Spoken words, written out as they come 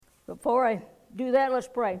Before I do that, let's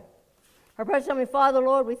pray. Our precious Heavenly Father,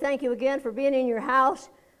 Lord, we thank you again for being in your house,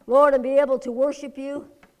 Lord, and be able to worship you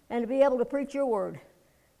and to be able to preach your word.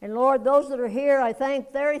 And Lord, those that are here,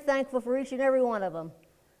 very thankful for each and every one of them.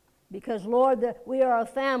 Because, Lord, we are a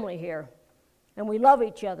family here, and we love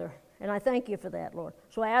each other. And I thank you for that, Lord.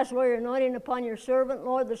 So I ask, Lord, your anointing upon your servant,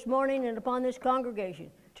 Lord, this morning, and upon this congregation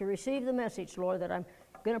to receive the message, Lord, that I'm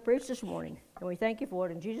going to preach this morning. And we thank you for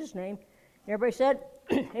it in Jesus' name. Everybody said,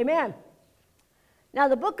 amen. Now,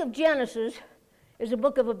 the book of Genesis is a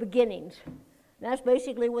book of beginnings. That's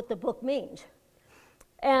basically what the book means.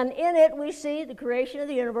 And in it, we see the creation of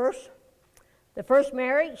the universe, the first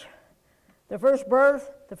marriage, the first birth,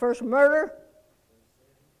 the first murder.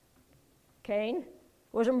 Cain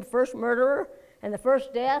was the first murderer, and the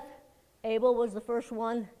first death. Abel was the first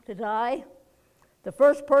one to die. The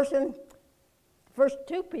first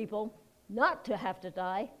two people not to have to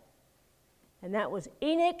die, and that was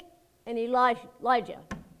Enoch and Elijah.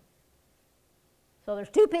 So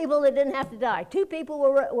there's two people that didn't have to die. Two people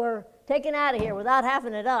were taken out of here without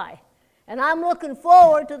having to die. And I'm looking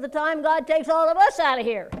forward to the time God takes all of us out of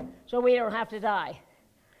here so we don't have to die.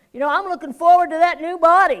 You know, I'm looking forward to that new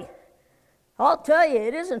body. I'll tell you,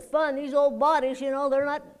 it isn't fun. These old bodies, you know, they're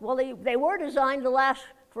not, well, they were designed to last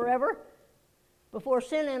forever before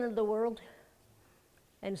sin entered the world.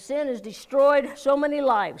 And sin has destroyed so many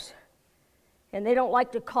lives. And they don't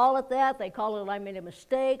like to call it that. They call it, I made a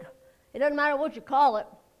mistake. It doesn't matter what you call it.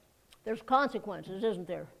 There's consequences, isn't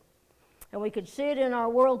there? And we could see it in our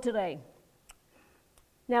world today.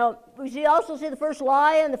 Now, we also see the first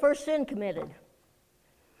lie and the first sin committed.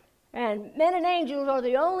 And men and angels are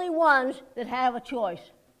the only ones that have a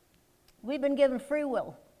choice. We've been given free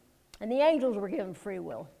will, and the angels were given free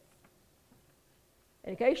will.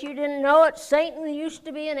 In case you didn't know it, Satan used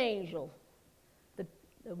to be an angel,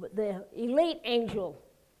 the elite angel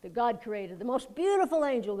that God created, the most beautiful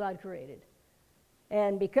angel God created.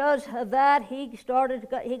 And because of that, he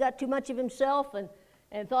got too much of himself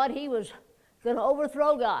and thought he was going to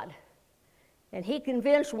overthrow God. And he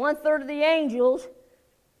convinced 1/3 of the angels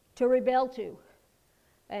to rebel to.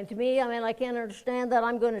 And to me, I can't understand that.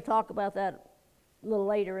 I'm going to talk about that a little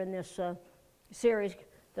later in this series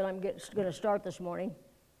that I'm going to start this morning.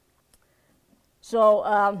 So,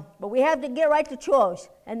 but we have to get right to choice.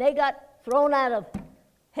 And they got thrown out of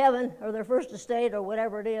heaven, or their first estate, or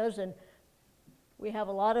whatever it is, and we have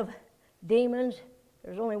a lot of demons.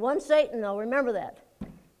 There's only one Satan, though, remember that.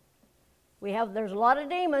 There's a lot of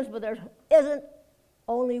demons, but there isn't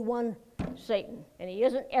only one Satan, and he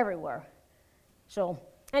isn't everywhere. So,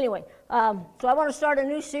 anyway, so I want to start a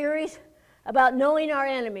new series about knowing our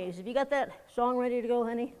enemies. Have you got that song ready to go,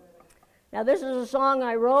 honey? Now, this is a song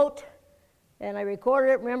I wrote, and I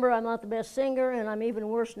recorded it. Remember, I'm not the best singer, and I'm even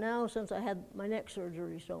worse now since I had my neck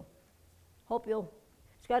surgery, so hope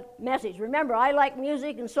it's got message. Remember, I like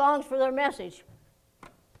music and songs for their message.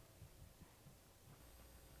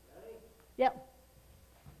 Ready? Yep.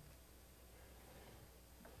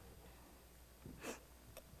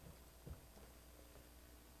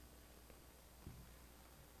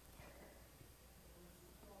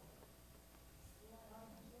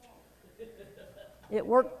 It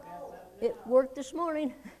worked this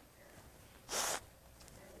morning.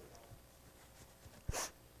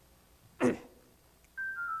 Put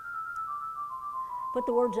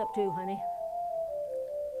the words up too, honey.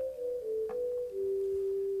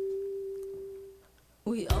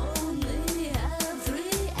 We only have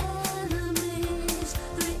three enemies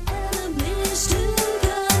to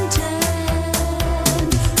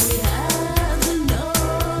contend. We have to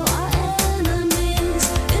know our enemies.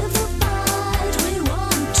 If we fight, we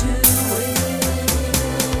want to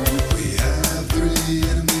win. We have three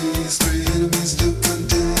enemies to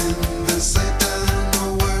contend. There's Satan, the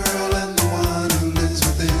world, and the one who lives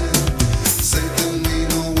within.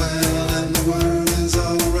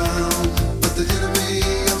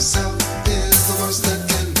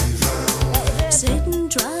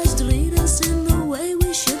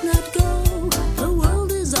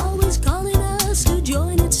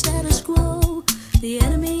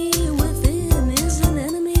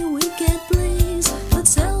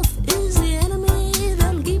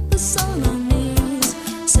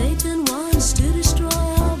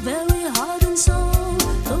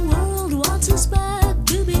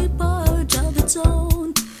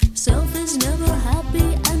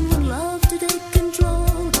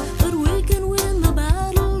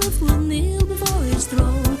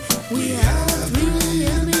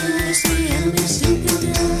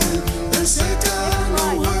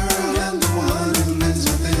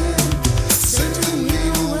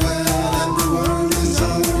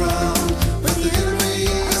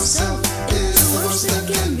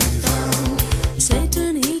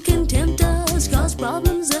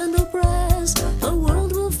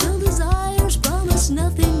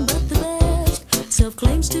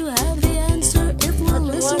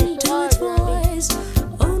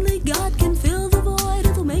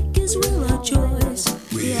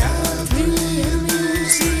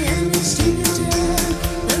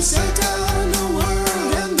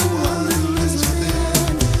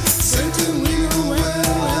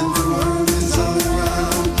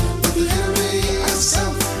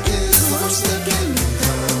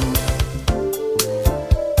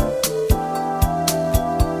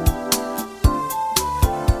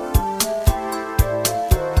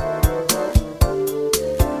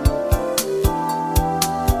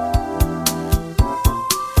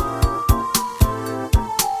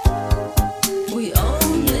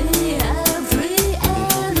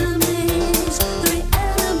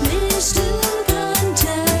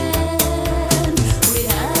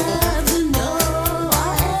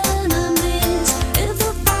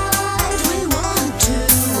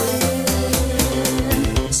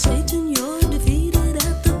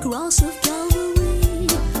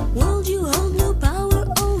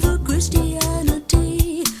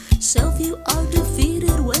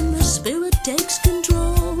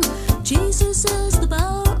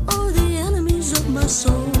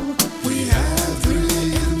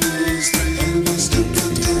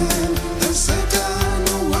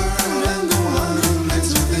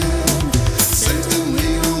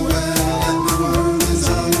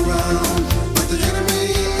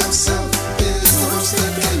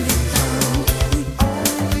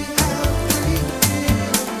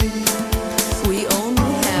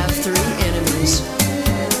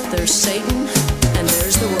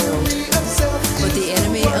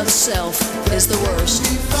 yourself is the worst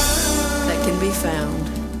that can be found.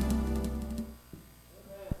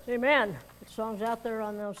 Amen. The song's out there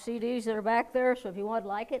on those CDs that are back there, so if you would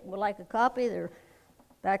like it, would like a copy, they're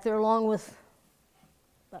back there along with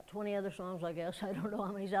about 20 other songs, I guess. I don't know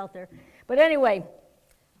how many's out there. But anyway,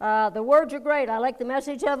 the words are great. I like the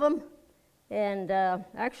message of them. And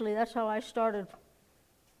actually, that's how I started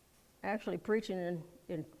actually preaching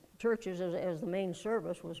in churches as the main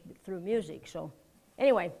service was through music. So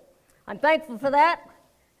anyway, I'm thankful for that.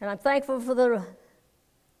 And I'm thankful for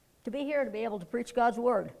to be here to be able to preach God's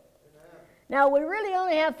Word. Now, we really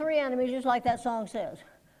only have 3 enemies, just like that song says.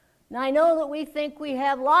 Now, I know that we think we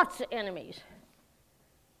have lots of enemies.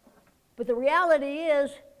 But the reality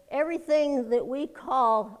is, everything that we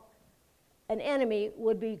call an enemy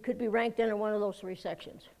could be ranked under one of those 3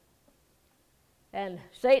 sections. And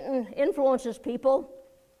Satan influences people,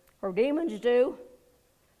 or demons do,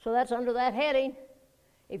 so that's under that heading.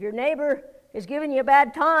 If your neighbor is giving you a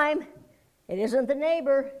bad time, it isn't the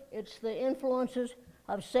neighbor, it's the influences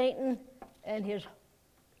of Satan and his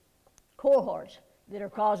cohorts that are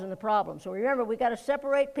causing the problem. So remember, we got to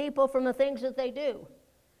separate people from the things that they do.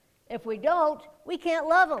 If we don't, we can't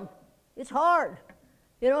love them. It's hard,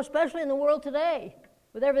 especially in the world today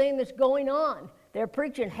with everything that's going on. They're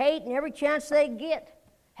preaching hate and every chance they get.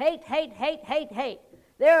 Hate, hate, hate, hate, hate.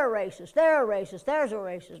 They're a racist, they're a racist, there's a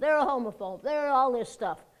racist, they're a homophobe, they're all this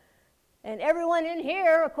stuff. And everyone in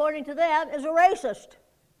here, according to that, is a racist.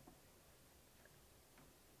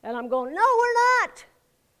 And I'm going, no, we're not.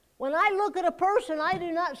 When I look at a person, I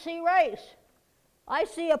do not see race. I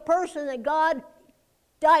see a person that God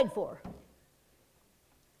died for.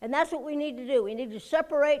 And that's what we need to do. We need to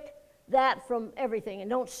separate that from everything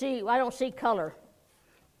and I don't see color.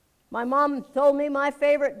 My mom told me my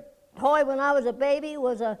favorite toy when I was a baby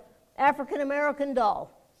was an African-American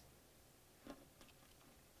doll.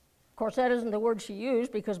 Of course, that isn't the word she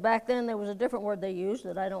used because back then there was a different word they used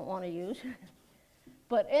that I don't want to use.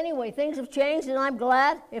 But anyway, things have changed, and I'm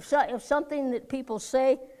glad. If something that people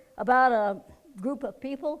say about a group of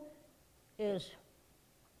people is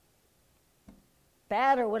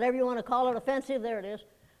bad or whatever you want to call it, offensive, there it is,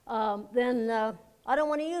 then I don't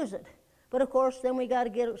want to use it. But of course, then we got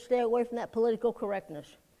to stay away from that political correctness,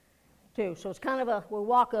 too. So it's kind of we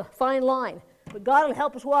walk a fine line. But God will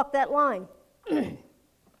help us walk that line.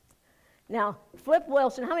 Now, Flip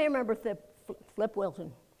Wilson, how many remember Flip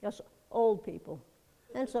Wilson? Yes, old people.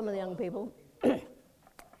 And some of the young people.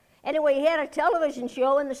 Anyway, he had a television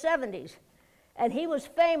show in the 70s, and he was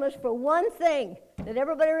famous for one thing that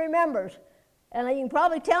everybody remembers, and you can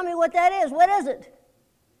probably tell me what that is. What is it?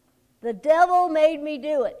 The devil made me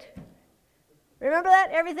do it. Remember that?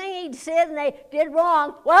 Everything he said and they did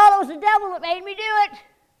wrong, well, it was the devil that made me do it.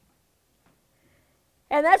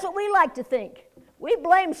 And that's what we like to think. We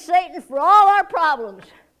blame Satan for all our problems,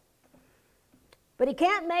 but he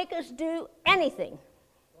can't make us do anything.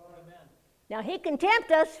 Now, he can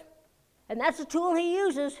tempt us, and that's a tool he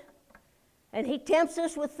uses, and he tempts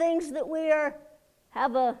us with things that we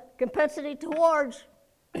have a propensity towards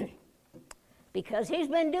because he's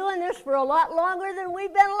been doing this for a lot longer than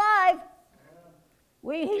we've been alive.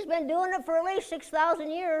 He's been doing it for at least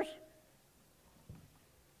 6,000 years.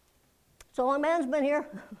 So long man's been here.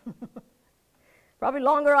 Probably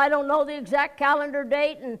longer. I don't know the exact calendar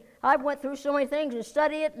date, and I've went through so many things and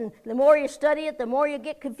studied it, and the more you study it, the more you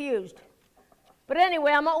get confused. But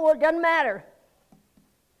anyway, it doesn't matter.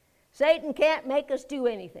 Satan can't make us do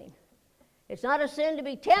anything. It's not a sin to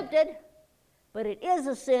be tempted, but it is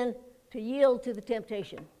a sin to yield to the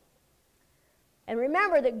temptation. And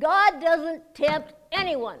remember that God doesn't tempt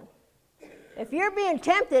anyone. If you're being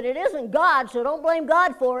tempted, it isn't God, so don't blame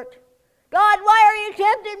God for it. God, why are you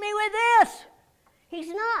tempting me with this?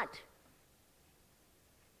 He's not.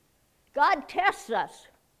 God tests us.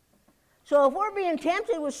 So if we're being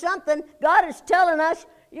tempted with something, God is telling us,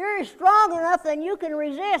 you're strong enough that you can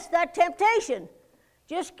resist that temptation.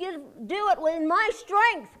 Just do it within my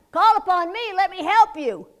strength. Call upon me. Let me help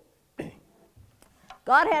you.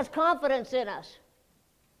 God has confidence in us.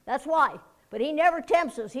 That's why. But he never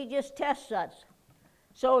tempts us. He just tests us.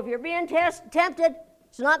 So if you're being tempted,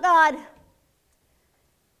 it's not God.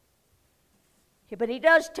 But he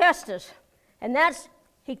does test us. And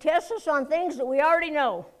he tests us on things that we already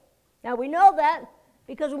know. Now, we know that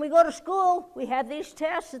because when we go to school, we have these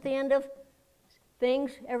tests at the end of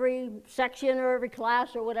things, every section or every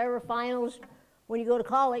class or whatever, finals, when you go to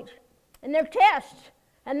college. And they're tests.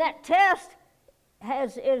 And that test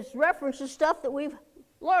is references stuff that we've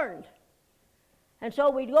learned. And so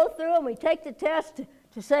we go through and we take the test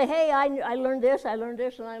to say, hey, I learned this, and I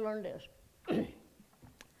learned this.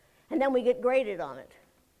 And then we get graded on it.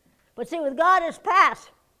 But see, with God, it's pass,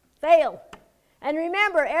 fail. And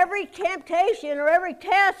remember, every temptation or every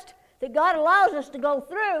test that God allows us to go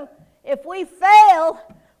through, if we fail,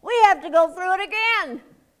 we have to go through it again.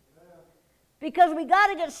 Because we got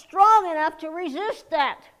to get strong enough to resist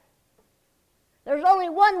that. There's only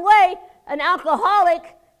one way an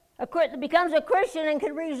alcoholic becomes a Christian and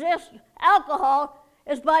can resist alcohol,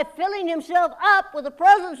 is by filling himself up with the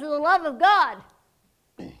presence of the love of God.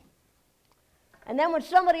 And then when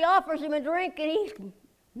somebody offers him a drink and he,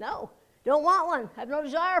 no, don't want one, have no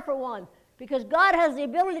desire for one. Because God has the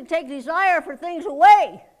ability to take desire for things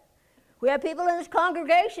away. We have people in this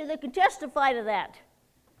congregation that can testify to that.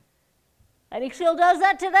 And he still does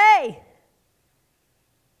that today.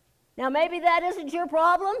 Now maybe that isn't your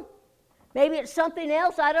problem. Maybe it's something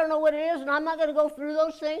else. I don't know what it is, and I'm not going to go through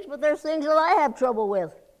those things, but there's things that I have trouble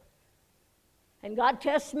with. And God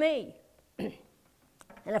tests me. And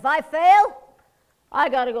if I fail, I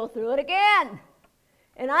got to go through it again.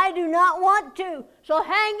 And I do not want to. So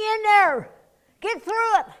hang in there. Get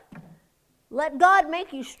through it. Let God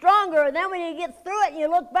make you stronger. And then when you get through it and you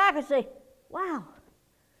look back and say, wow,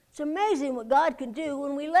 it's amazing what God can do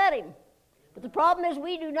when we let him. But the problem is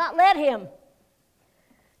we do not let him.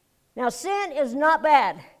 Now, sin is not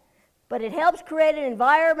bad, but it helps create an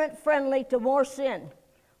environment friendly to more sin.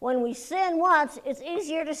 When we sin once, it's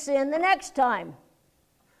easier to sin the next time.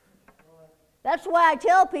 That's why I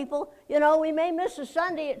tell people, we may miss a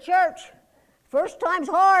Sunday at church. First time's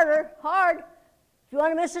hard. If you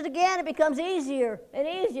want to miss it again, it becomes easier and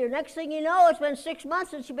easier. Next thing you know, it's been 6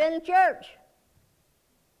 months since you've been in church.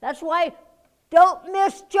 That's why don't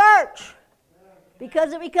miss church,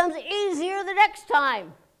 because it becomes easier the next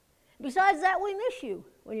time. Besides that, we miss you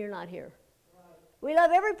when you're not here. We love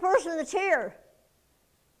every person that's here,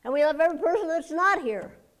 and we love every person that's not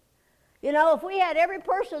here. If we had every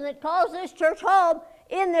person that calls this church home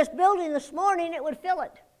in this building this morning, it would fill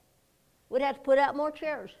it. We'd have to put out more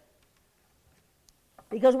chairs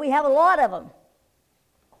because we have a lot of them.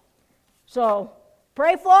 So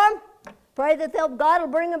pray for them. Pray that God will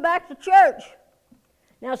bring them back to church.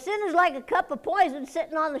 Now, sin is like a cup of poison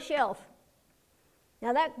sitting on the shelf.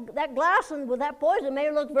 Now, that glass with that poison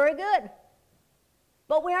may look very good,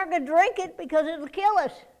 but we aren't going to drink it because it'll kill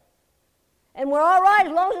us. And we're all right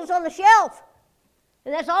as long as it's on the shelf.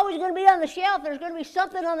 And that's always going to be on the shelf. There's going to be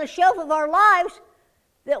something on the shelf of our lives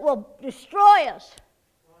that will destroy us.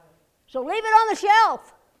 So leave it on the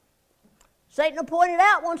shelf. Satan will point it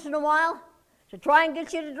out once in a while to try and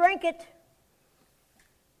get you to drink it.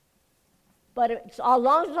 But as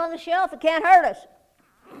long as it's on the shelf, it can't hurt us.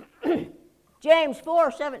 James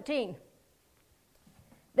 4:17.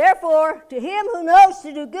 Therefore, to him who knows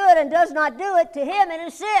to do good and does not do it, to him it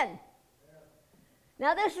is sin.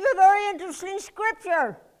 Now, this is a very interesting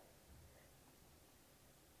scripture.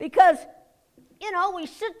 Because, we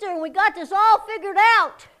sit there and we got this all figured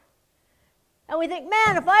out. And we think,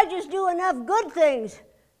 man, if I just do enough good things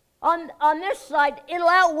on this side, it'll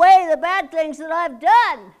outweigh the bad things that I've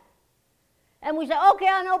done. And we say, okay,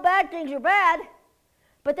 I know bad things are bad,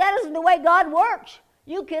 but that isn't the way God works.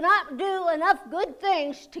 You cannot do enough good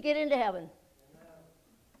things to get into heaven.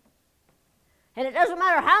 And it doesn't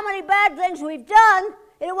matter how many bad things we've done,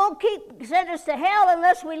 it won't send us to hell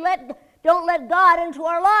unless we don't let God into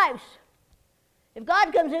our lives. If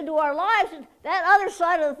God comes into our lives, that other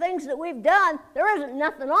side of the things that we've done, there isn't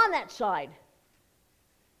nothing on that side.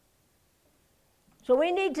 So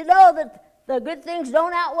we need to know that the good things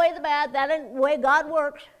don't outweigh the bad. That isn't the way God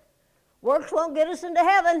works. Works won't get us into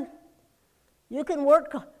heaven. You can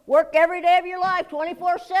work every day of your life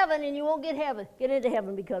 24/7 and you won't get into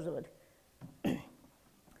heaven because of it.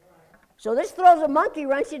 So this throws a monkey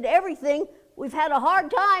wrench into everything. We've had a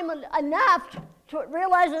hard time enough to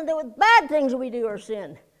realizing that with bad things we do are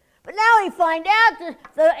sin. But now we find out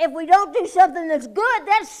that if we don't do something that's good,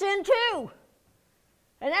 that's sin too.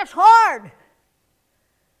 And that's hard.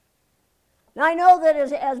 Now I know that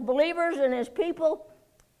as believers and as people,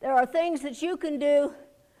 there are things that you can do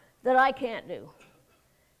that I can't do.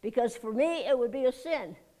 Because for me, it would be a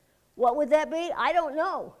sin. What would that be? I don't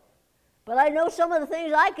know. But I know some of the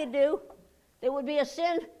things I could do that would be a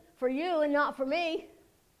sin for you and not for me.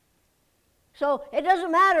 So it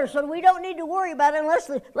doesn't matter. So we don't need to worry about it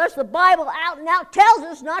unless the Bible out and out tells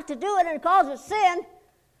us not to do it and calls it sin.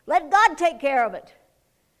 Let God take care of it.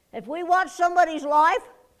 If we watch somebody's life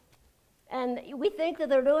and we think that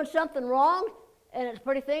they're doing something wrong and it's a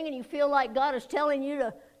pretty thing and you feel like God is telling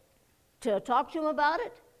you to talk to them about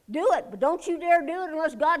it, do it. But don't you dare do it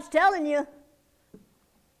unless God's telling you.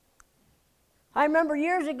 I remember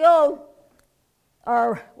years ago,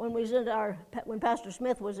 when Pastor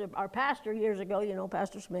Smith was our pastor years ago, you know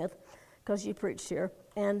Pastor Smith, because he preached here,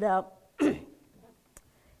 and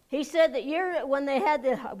he said that when they had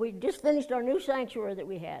we just finished our new sanctuary that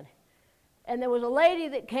we had, and there was a lady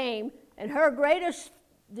that came, and her greatest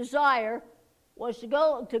desire was to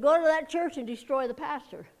go to that church and destroy the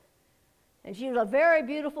pastor. And she was a very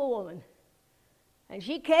beautiful woman. And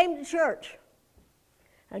she came to church,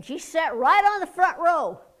 and she sat right on the front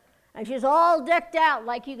row, and she's all decked out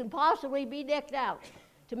like you can possibly be decked out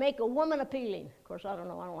to make a woman appealing. Of course, I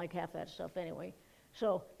don't like half that stuff anyway.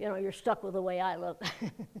 So, you're stuck with the way I look.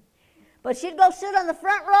 But she'd go sit on the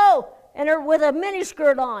front row with a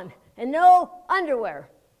miniskirt on and no underwear.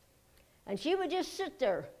 And she would just sit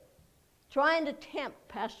there trying to tempt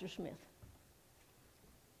Pastor Smith.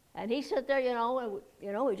 And he sat there,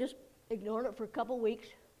 we just ignored it for a couple weeks.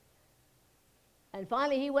 And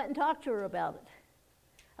finally he went and talked to her about it.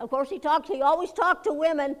 Of course, he always talked to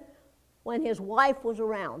women when his wife was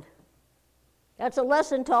around. That's a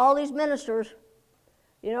lesson to all these ministers.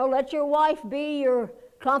 Let your wife be your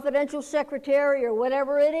confidential secretary or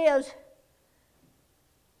whatever it is,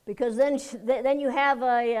 because then you have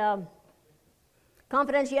a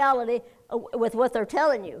confidentiality with what they're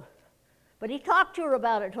telling you. But he talked to her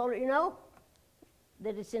about it, told her,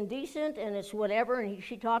 that it's indecent and it's whatever, and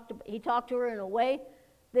he talked to her in a way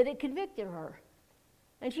that it convicted her,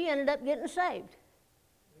 and she ended up getting saved.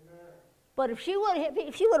 Amen. But if she would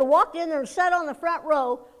have walked in there and sat on the front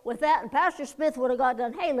row with that, and Pastor Smith would have got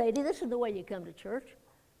done, hey lady, this is the way you come to church.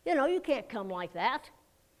 You can't come like that.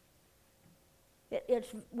 It's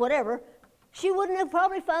whatever. She wouldn't have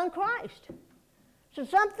probably found Christ. So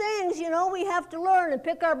some things, we have to learn and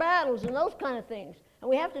pick our battles and those kind of things. And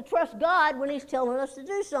we have to trust God when He's telling us to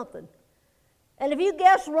do something. And if you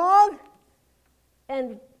guess wrong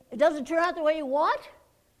and it doesn't turn out the way you want,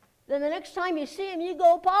 then the next time you see Him, you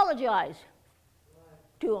go apologize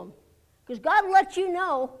to Him. Because God will let you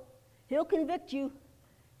know. He'll convict you.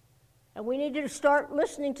 And we need to start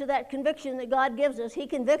listening to that conviction that God gives us. He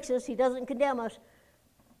convicts us. He doesn't condemn us.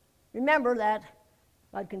 Remember that.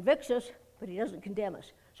 God convicts us, but He doesn't condemn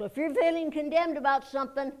us. So if you're feeling condemned about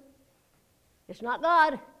something, it's not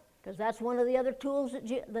God, because that's one of the other tools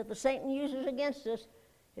that the Satan uses against us,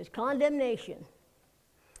 is condemnation.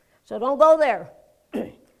 So don't go there.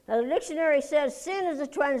 Now the dictionary says sin is a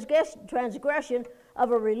transgression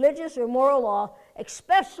of a religious or moral law,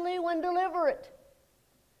 especially when deliberate.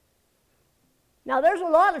 Now, there's a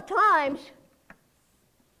lot of times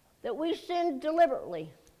that we sin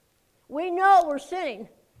deliberately. We know we're sinning.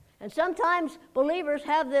 And sometimes believers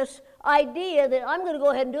have this idea that I'm going to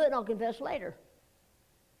go ahead and do it and I'll confess later.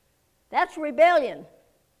 That's rebellion.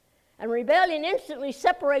 And rebellion instantly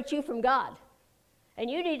separates you from God. And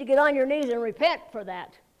you need to get on your knees and repent for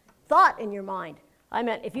that thought in your mind. I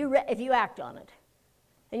meant if you act on it.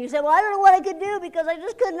 And you say, well, I don't know what I could do because I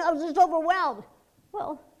was just overwhelmed.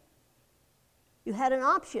 Well, you had an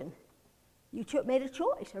option. You made a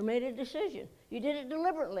choice or made a decision. You did it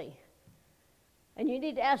deliberately. And you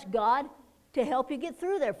need to ask God to help you get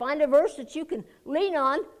through there. Find a verse that you can lean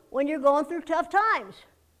on when you're going through tough times.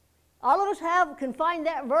 All of us can find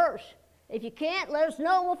that verse. If you can't, let us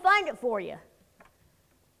know and we'll find it for you.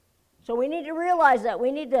 So we need to realize that.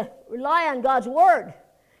 We need to rely on God's Word.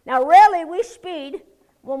 Now, rarely we speed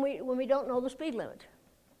when we don't know the speed limit.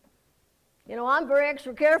 I'm very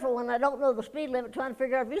extra careful when I don't know the speed limit, trying to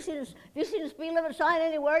figure out, have you seen a speed limit sign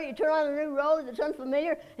anywhere? You turn on a new road that's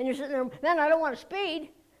unfamiliar, and you're sitting there, man, I don't want to speed,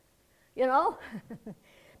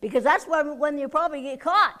 because that's when you probably get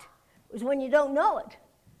caught, is when you don't know it.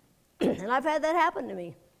 And I've had that happen to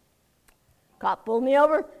me. Cop pulled me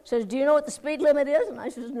over, says, do you know what the speed limit is? And I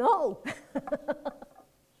says, no.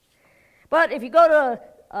 But if you go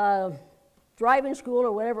to driving school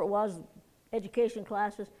or whatever it was, education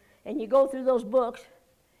classes, and you go through those books,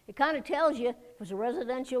 it kind of tells you if it's a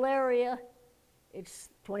residential area, it's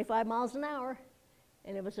 25 miles an hour.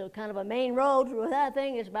 And if it's a kind of a main road with that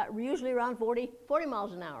thing, it's usually around 40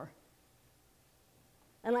 miles an hour.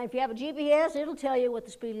 And if you have a GPS, it'll tell you what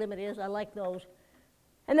the speed limit is. I like those.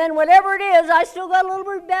 And then whatever it is, I still got a little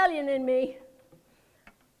rebellion in me.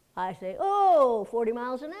 I say, 40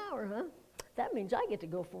 miles an hour, huh? That means I get to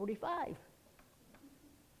go 45.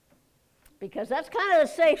 Because that's kind of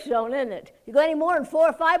a safe zone, isn't it? You go any more than 4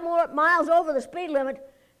 or 5 more miles over the speed limit,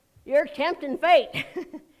 you're tempting fate.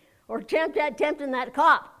 Or tempting that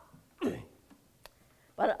cop.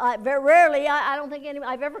 But very rarely, I don't think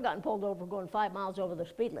I've ever gotten pulled over going 5 miles over the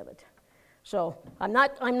speed limit. So I'm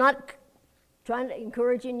not trying to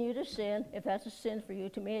encouraging you to sin, if that's a sin for you.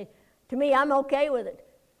 To me, I'm okay with it.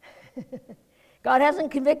 God hasn't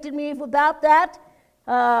convicted me about that,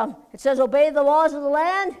 It says, obey the laws of the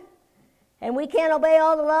land. And we can't obey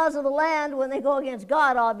all the laws of the land when they go against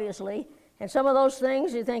God, obviously. And some of those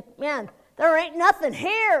things, you think, man, there ain't nothing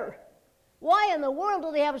here. Why in the world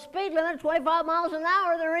do they have a speed limit of 25 miles an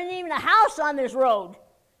hour? There ain't even a house on this road.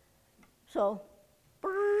 So,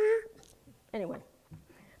 anyway.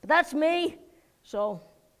 But that's me. So,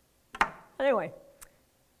 anyway.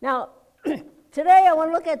 Now, today I want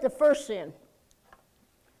to look at the first sin.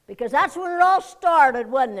 Because that's when it all started,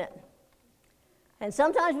 wasn't it? And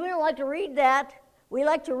sometimes we don't like to read that. We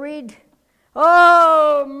like to read,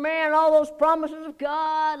 oh man, all those promises of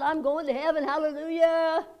God. I'm going to heaven,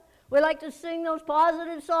 hallelujah. We like to sing those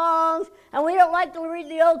positive songs. And we don't like to read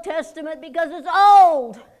the Old Testament because it's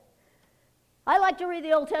old. I like to read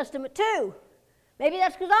the Old Testament too. Maybe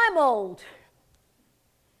that's because I'm old.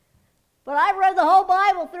 But I've read the whole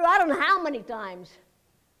Bible through I don't know how many times.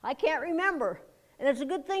 I can't remember. And it's a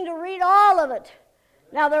good thing to read all of it.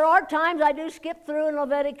 Now, there are times I do skip through in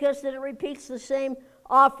Leviticus that it repeats the same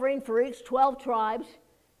offering for each 12 tribes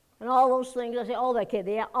and all those things. I say, oh,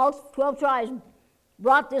 okay, all 12 tribes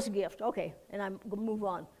brought this gift. Okay, and I'm going to move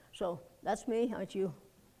on. So that's me, aren't you?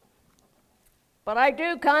 But I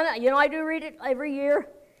do I do read it every year.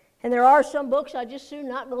 And there are some books I just soon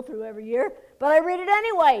not go through every year. But I read it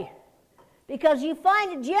anyway. Because you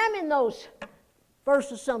find a gem in those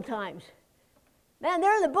verses sometimes. Man,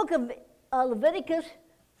 they're in the book of Leviticus.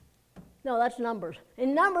 No, that's Numbers.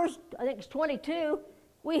 In Numbers, I think it's 22,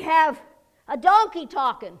 we have a donkey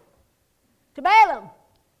talking to Balaam.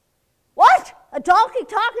 What? A donkey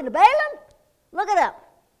talking to Balaam? Look it up.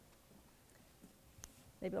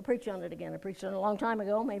 Maybe I'll preach on it again. I preached on it a long time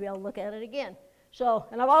ago. Maybe I'll look at it again. So,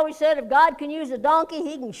 and I've always said if God can use a donkey,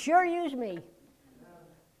 he can sure use me.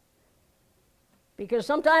 Because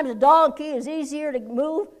sometimes a donkey is easier to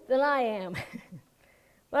move than I am.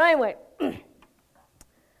 But anyway,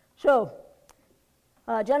 so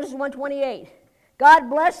Genesis 1:28. God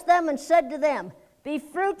blessed them and said to them, be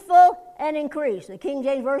fruitful and increase. The King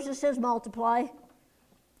James Version says multiply.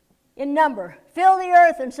 In number, fill the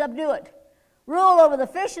earth and subdue it. Rule over the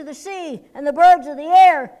fish of the sea and the birds of the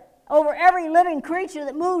air, over every living creature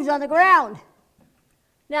that moves on the ground.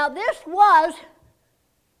 Now this was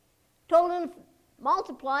told them to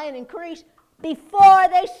multiply and increase before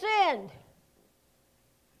they sinned.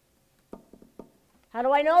 How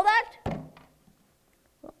do I know that?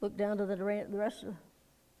 Well, look down to the rest of,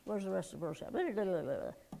 where's the rest of the verse?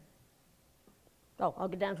 Oh, I'll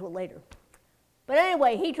get down to it later. But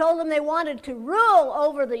anyway, he told them they wanted to rule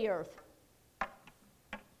over the earth,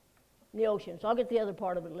 the oceans. I'll get the other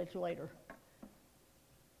part of it later.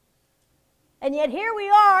 And yet here we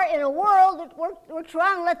are in a world that we're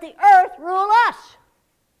trying to let the earth rule us.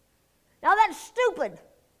 Now that's stupid.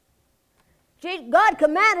 God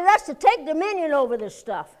commanded us to take dominion over this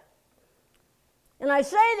stuff. And I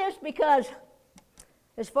say this because,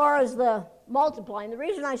 as far as the multiplying, the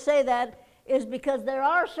reason I say that is because there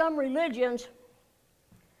are some religions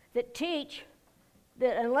that teach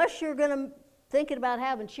that unless you're going to thinking about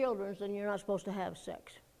having children, then you're not supposed to have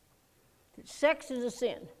sex. That sex is a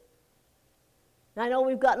sin. And I know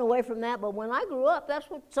we've gotten away from that, but when I grew up, that's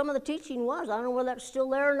what some of the teaching was. I don't know whether that's still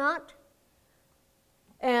there or not.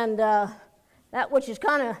 And that which is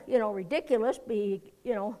kind of, ridiculous, to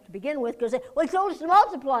begin with, because he told us to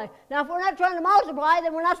multiply. Now, if we're not trying to multiply,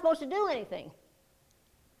 then we're not supposed to do anything.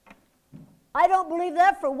 I don't believe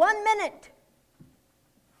that for 1 minute.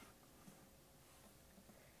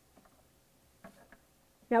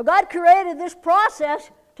 Now, God created this process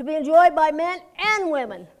to be enjoyed by men and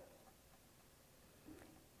women,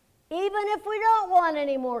 even if we don't want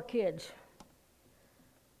any more kids.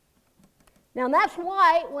 Now, that's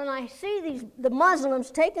why when I see the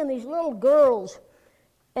Muslims taking these little girls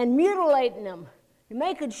and mutilating them, and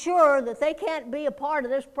making sure that they can't be a part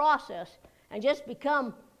of this process and just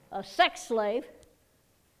become a sex slave,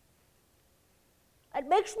 it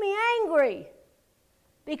makes me angry.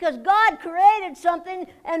 Because God created something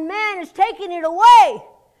and man is taking it away.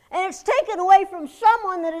 And it's taken away from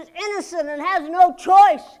someone that is innocent and has no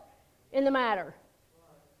choice in the matter.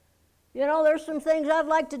 There's some things I'd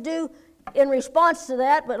like to do in response to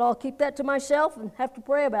that, but I'll keep that to myself and have to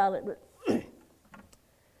pray about it. But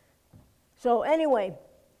so anyway,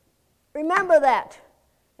 remember that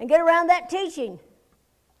and get around that teaching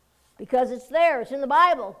because it's there. It's in the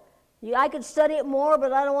Bible. I could study it more,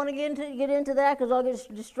 but I don't want to get into that because I'll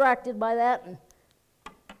get distracted by that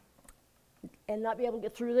and not be able to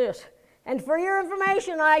get through this. And for your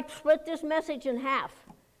information, I split this message in half.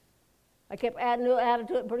 I kept adding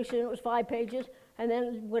to it. Pretty soon it was 5 pages, and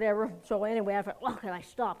then whatever. So anyway, I thought, well, can I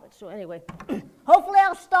stop it? So anyway, hopefully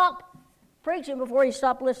I'll stop preaching before he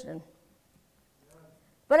stopped listening.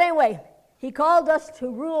 But anyway, he called us to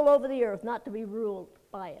rule over the earth, not to be ruled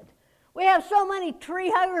by it. We have so many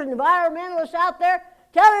tree huggers and environmentalists out there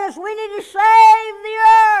telling us we need to save the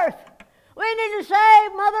earth. We need to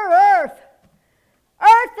save Mother Earth.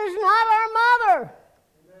 Earth is not our mother.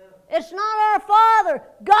 It's not our father.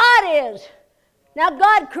 God is. Now,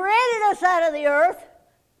 God created us out of the earth,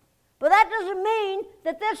 but that doesn't mean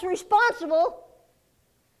that that's responsible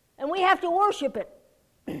and we have to worship it.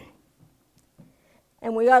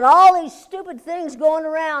 And we got all these stupid things going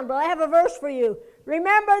around, but I have a verse for you.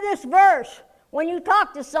 Remember this verse when you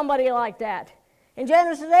talk to somebody like that. In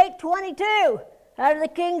Genesis 8:22, out of the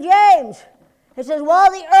King James, it says,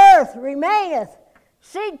 while the earth remaineth,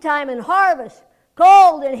 seed time and harvest,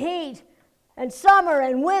 cold and heat, and summer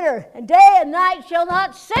and winter, and day and night shall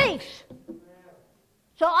not cease.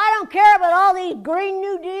 So I don't care about all these Green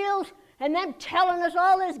New Deals and them telling us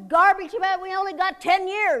all this garbage about we only got 10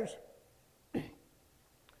 years.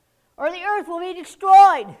 Or the earth will be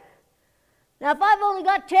destroyed. Now, if I've only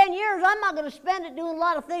got 10 years, I'm not going to spend it doing a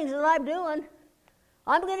lot of things that I'm doing.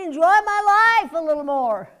 I'm going to enjoy my life a little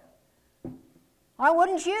more. Why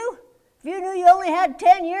wouldn't you? If you knew you only had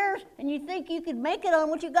 10 years and you think you could make it on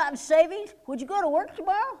what you got in savings, would you go to work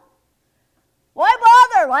tomorrow? Why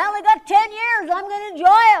bother? I only got 10 years. I'm going to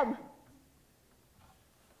enjoy them.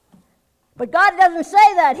 But God doesn't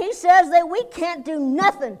say that. He says that we can't do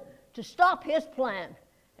nothing to stop His plan.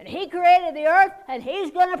 And He created the earth, and He's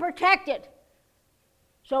going to protect it.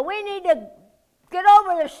 So we need to get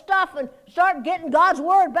over this stuff and start getting God's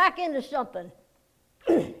Word back into something.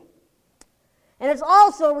 And it's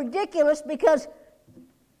also ridiculous because,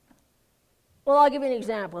 well, I'll give you an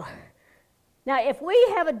example. Now, if we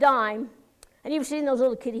have a dime, and you've seen those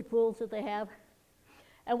little kiddie pools that they have,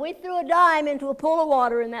 and we threw a dime into a pool of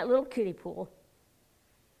water in that little kiddie pool,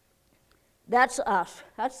 that's us.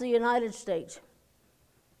 That's the United States.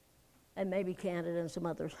 And maybe Canada and some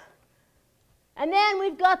others. And then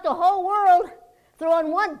we've got the whole world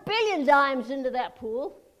throwing 1 billion dimes into that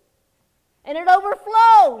pool, and it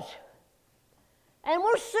overflows. And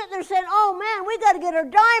we're sitting there saying, oh man, we got to get our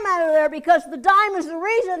dime out of there because the dime is the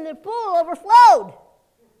reason the pool overflowed.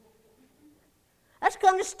 That's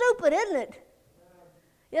kind of stupid, isn't it?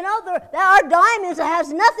 You know, our dime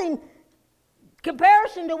has nothing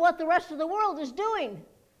comparison to what the rest of the world is doing.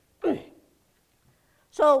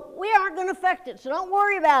 So we aren't going to affect it, so don't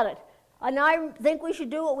worry about it. And I think we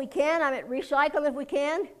should do what we can. I mean, recycle if we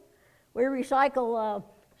can. We recycle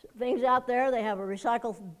things out there. They have a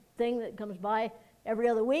recycle thing that comes by every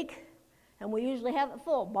other week, and we usually have it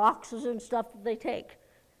full, boxes and stuff that they take.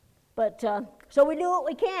 But so we do what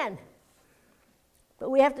we can.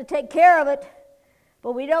 But we have to take care of it,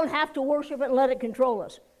 but we don't have to worship it and let it control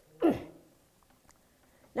us.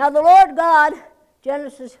 Now the Lord God,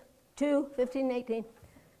 Genesis 2:15 and 18,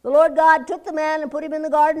 the Lord God took the man and put him in the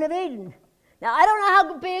Garden of Eden. Now, I don't know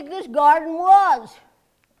how big this garden was,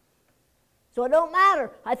 so it don't matter.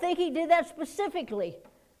 I think He did that specifically.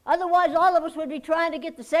 Otherwise, all of us would be trying to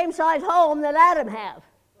get the same size home that Adam had.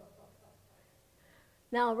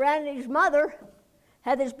 Now, Randy's mother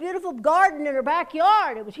had this beautiful garden in her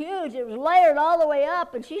backyard. It was huge. It was layered all the way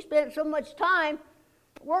up, and she spent so much time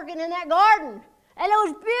working in that garden. And it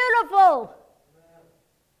was beautiful.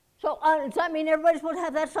 So does that mean everybody's supposed to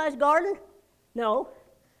have that size garden? No.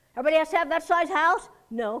 Everybody has to have that size house?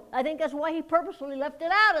 No. I think that's why He purposely left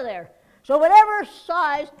it out of there. So whatever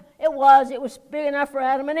size it was big enough for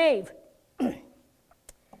Adam and Eve.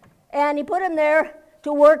 And He put him there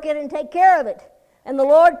to work it and take care of it. And the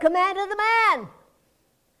Lord commanded the man,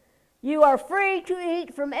 you are free to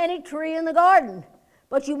eat from any tree in the garden,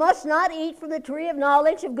 but you must not eat from the tree of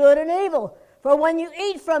knowledge of good and evil, for when you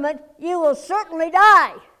eat from it, you will certainly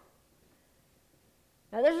die.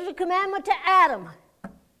 Now, this is a commandment to Adam.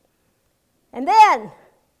 And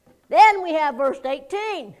then we have verse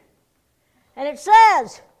 18. And it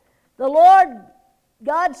says, the Lord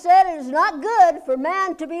God said, it is not good for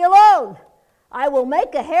man to be alone. I will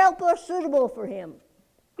make a helper suitable for him.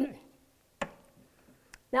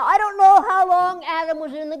 Now, I don't know how long Adam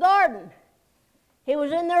was in the garden. He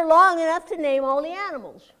was in there long enough to name all the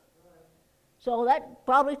animals. So that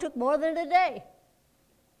probably took more than a day.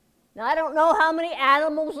 Now, I don't know how many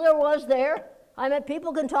animals there was there. I mean,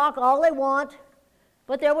 people can talk all they want,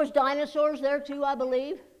 but there was dinosaurs there too, I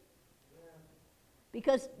believe.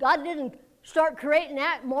 Because God didn't start creating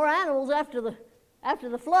more animals after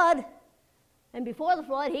the flood. And before the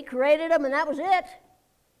flood, He created them, and that was it.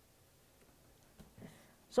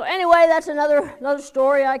 So anyway, that's another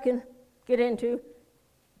story I can get into.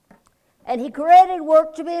 And He created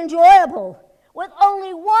work to be enjoyable. with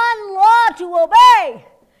only one law to obey.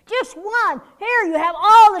 Just one. Here, you have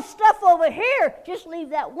all the stuff over here. Just leave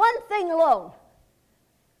that one thing alone.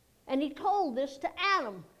 And he told this to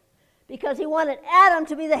Adam because he wanted Adam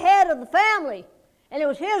to be the head of the family. And it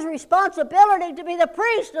was his responsibility to be the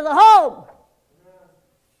priest of the home.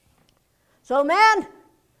 So, man,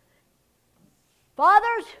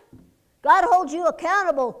 fathers, God holds you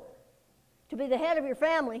accountable to be the head of your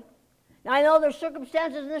family. Now, I know there's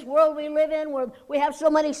circumstances in this world we live in where we have so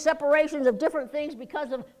many separations of different things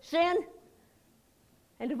because of sin.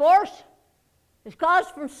 And divorce is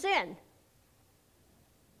caused from sin.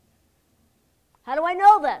 How do I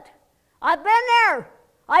know that? I've been there.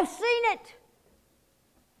 I've seen it.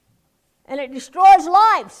 And it destroys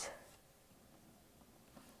lives.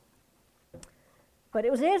 But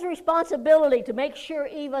it was his responsibility to make sure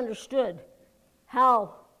Eve understood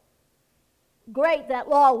how great that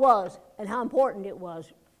law was and how important it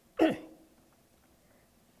was.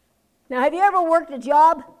 Now, have you ever worked a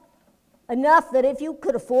job enough that if you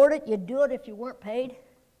could afford it, you'd do it if you weren't paid?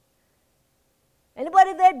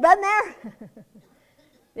 Anybody that been there?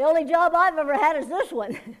 The only job I've ever had is this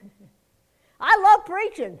one. I love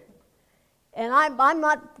preaching, and I'm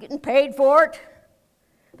not getting paid for it.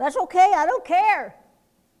 That's okay, I don't care.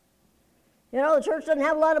 You know, the church doesn't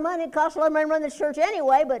have a lot of money. It costs a lot of money to run this church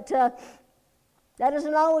anyway, but that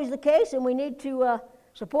isn't always the case, and we need to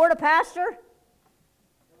support a pastor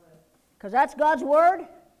because that's God's word,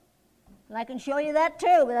 and I can show you that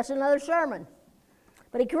too, but that's another sermon.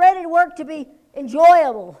 But he created work to be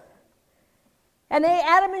enjoyable. And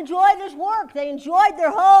Adam enjoyed his work. They enjoyed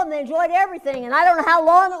their home. They enjoyed everything. And I don't know how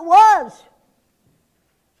long it was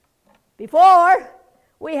before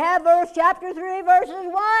we have chapter 3,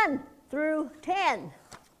 verses 1 through 10.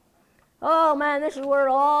 Oh, man, this is where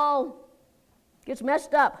it all gets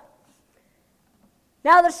messed up.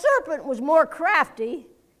 Now, the serpent was more crafty,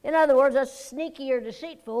 in other words, that's sneaky or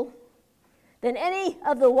deceitful, than any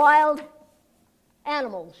of the wild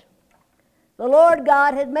animals the Lord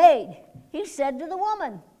God had made. He said to the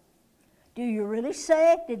woman, did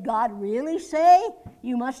God really say,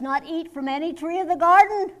 you must not eat from any tree of the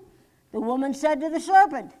garden? The woman said to the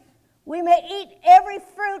serpent, we may eat every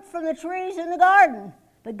fruit from the trees in the garden,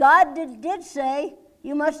 but God did say,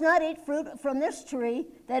 you must not eat fruit from this tree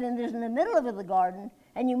that is in the middle of the garden,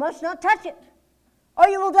 and you must not touch it, or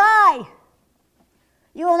you will die.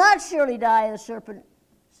 You will not surely die, the serpent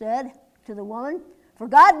said to the woman, for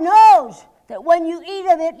God knows that when you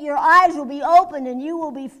eat of it, your eyes will be opened, and you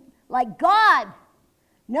will be like God,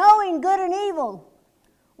 knowing good and evil.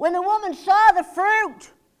 When the woman saw the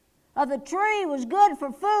fruit of the tree was good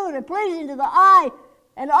for food and pleasing to the eye,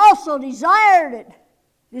 and also desirable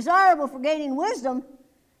for gaining wisdom,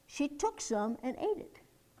 she took some and ate it.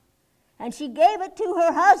 And she gave it to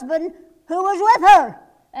her husband who was with her,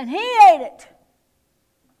 and he ate it.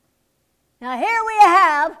 Now here we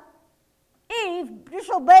have Eve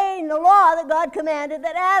disobeying the law that God commanded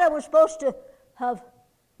that Adam was supposed to have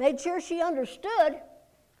made sure she understood,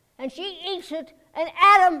 and she eats it, and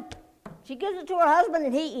she gives it to her husband,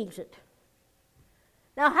 and he eats it.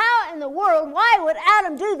 Now, how in the world, why would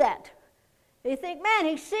Adam do that? You think, man,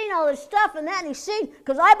 he's seen all this stuff and that, and he's seen,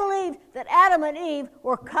 because I believe that Adam and Eve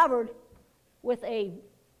were covered with a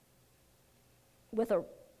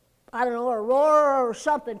aurora or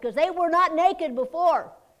something, because they were not naked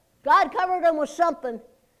before. God covered them with something,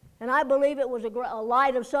 and I believe it was a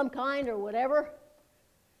light of some kind or whatever,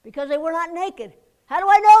 because they were not naked. How do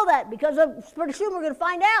I know that? Because pretty soon we're going to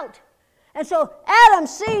find out. And so Adam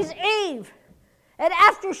sees Eve, and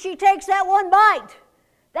after she takes that one bite,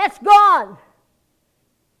 that's gone.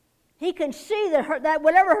 He can see that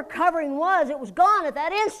whatever her covering was, it was gone at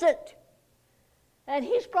that instant. And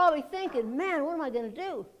he's probably thinking, man, what am I going to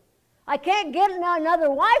do? I can't get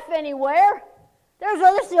another wife anywhere.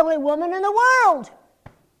 This is the only woman in the world.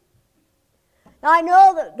 Now, I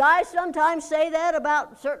know that guys sometimes say that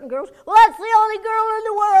about certain girls. Well, that's the only girl in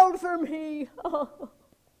the world for me. Oh.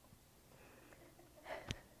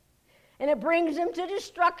 And it brings them to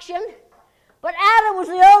destruction. But Adam was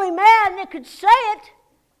the only man that could say it,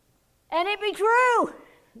 and it be true.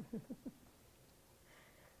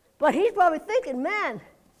 But he's probably thinking, man,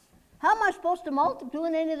 how am I supposed to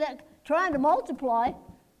doing any of that, trying to multiply,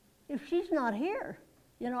 if she's not here?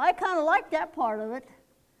 You know, I kind of like that part of it.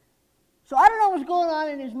 So I don't know what's going on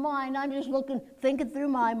in his mind. I'm just thinking through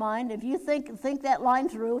my mind. If you think that line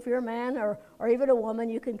through, if you're a man or even a woman,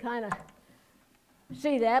 you can kind of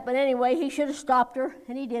see that. But anyway, he should have stopped her,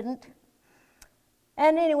 and he didn't.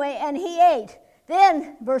 And anyway, and he ate.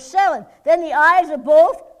 Then, verse 7, then the eyes of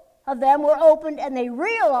both of them were opened, and they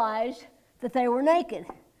realized that they were naked.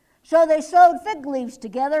 So they sewed fig leaves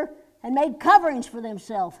together and made coverings for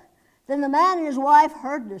themselves. Then the man and his wife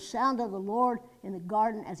heard the sound of the Lord in the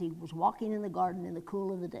garden as he was walking in the garden in the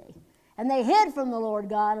cool of the day. And they hid from the Lord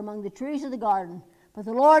God among the trees of the garden. But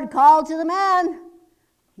the Lord called to the man.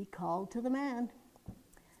 He called to the man.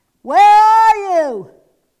 Where are you?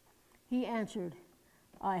 He answered,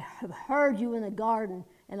 I have heard you in the garden,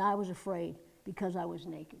 and I was afraid because I was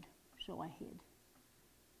naked, so I hid.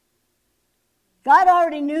 God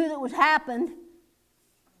already knew that was happened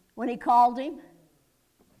when he called him.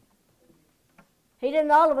 He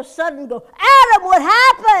didn't all of a sudden go, Adam, what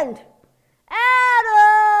happened?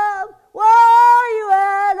 Adam, where are you,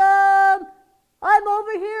 Adam? I'm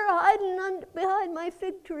over here hiding behind my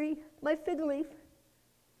fig tree, my fig leaf.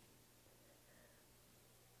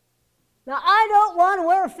 Now, I don't want to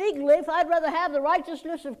wear a fig leaf. I'd rather have the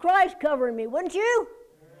righteousness of Christ covering me, wouldn't you?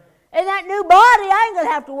 In that new body, I ain't going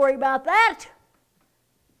to have to worry about that.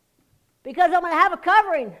 Because I'm going to have a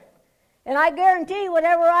covering. And I guarantee when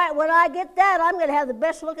I get that, I'm going to have the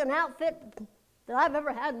best looking outfit that I've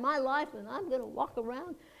ever had in my life. And I'm going to walk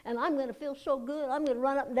around and I'm going to feel so good. I'm going to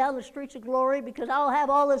run up and down the streets of glory because I'll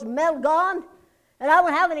have all this metal gone. And I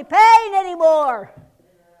won't have any pain anymore.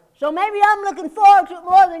 So maybe I'm looking forward to it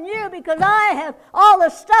more than you because I have all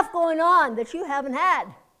this stuff going on that you haven't had.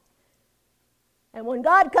 And when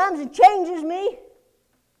God comes and changes me,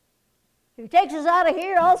 if he takes us out of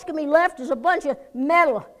here, all that's going to be left is a bunch of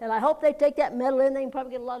metal. And I hope they take that metal in. They can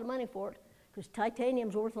probably get a lot of money for it because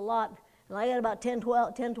titanium's worth a lot. And I got about 10 to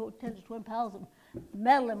 12 pounds of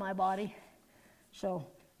metal in my body. So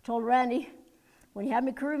I told Randy, when you have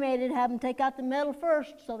me cremated, have them take out the metal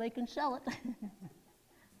first so they can sell it.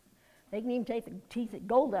 They can even take the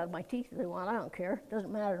gold out of my teeth if they want. I don't care. It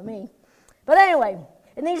doesn't matter to me. But anyway,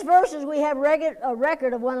 in these verses we have a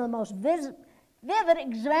record of one of the most vivid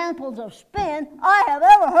examples of spin I have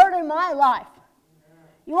ever heard in my life.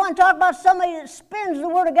 You want to talk about somebody that spins the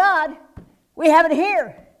Word of God? We have it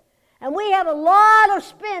here. And we have a lot of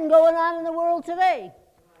spin going on in the world today.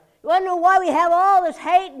 You want to know why we have all this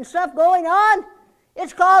hate and stuff going on?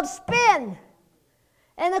 It's called spin.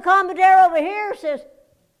 And the commentator over here says,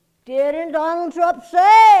 didn't Donald Trump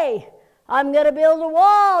say, I'm going to build a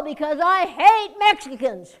wall because I hate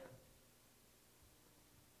Mexicans? Have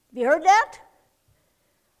you heard that?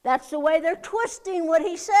 That's the way they're twisting what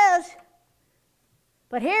he says.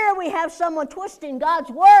 But here we have someone twisting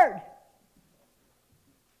God's word.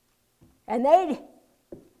 And they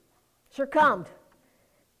succumbed.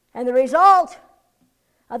 And the result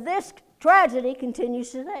of this tragedy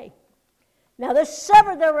continues today. Now, this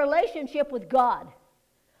severed their relationship with God.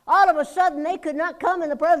 All of a sudden, they could not come in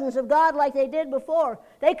the presence of God like they did before.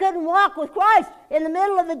 They couldn't walk with Christ in the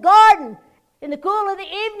middle of the garden in the cool of the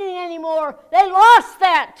evening anymore. They lost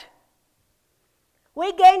that.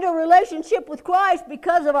 We gained a relationship with Christ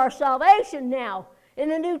because of our salvation now in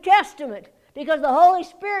the New Testament, because the Holy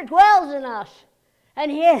Spirit dwells in us,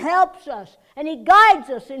 and He helps us, and He guides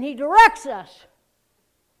us, and He directs us.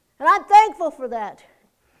 And I'm thankful for that.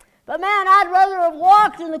 But man, I'd rather have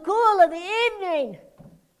walked in the cool of the evening.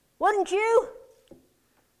 Wouldn't you?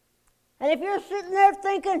 And if you're sitting there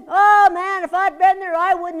thinking, oh man, if I'd been there,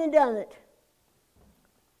 I wouldn't have done it.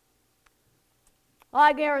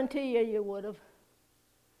 I guarantee you would have.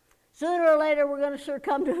 Sooner or later, we're going to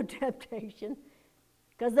succumb to a temptation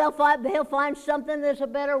because they'll find something that's a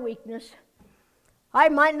better weakness. I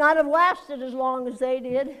might not have lasted as long as they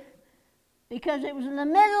did because it was in the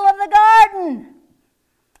middle of the garden.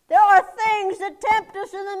 There are things that tempt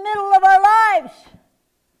us in the middle of our lives.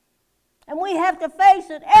 And we have to face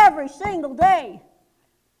it every single day.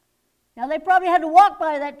 Now, they probably had to walk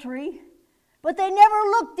by that tree, but they never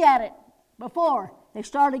looked at it before they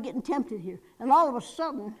started getting tempted here. And all of a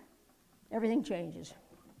sudden, everything changes.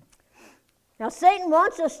 Now, Satan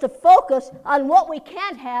wants us to focus on what we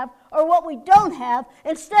can't have or what we don't have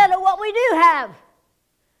instead of what we do have.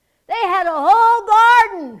 They had a whole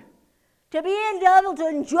garden to be able to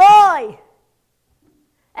enjoy.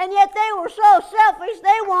 And yet they were so selfish,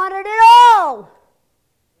 they wanted it all.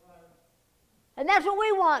 And that's what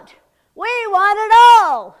we want. We want it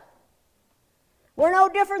all. We're no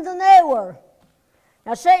different than they were.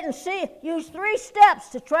 Now Satan used 3 steps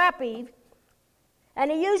to trap Eve, and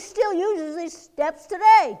he still uses these steps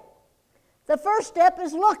today. The first step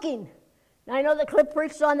is looking. Now I know that Cliff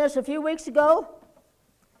preached on this a few weeks ago,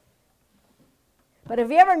 but have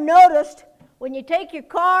you ever noticed when you take your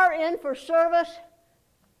car in for service,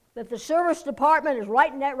 that the service department is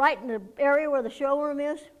right in the area where the showroom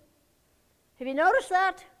is? Have you noticed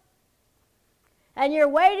that? And you're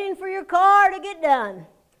waiting for your car to get done,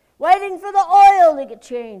 waiting for the oil to get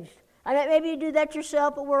changed, I mean, maybe you do that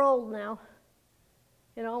yourself, but we're old now.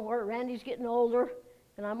 You know, Randy's getting older,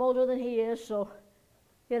 and I'm older than he is, so,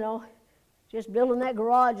 you know, just building that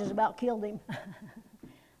garage has about killed him.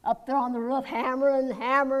 Up there on the roof,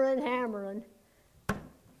 hammering.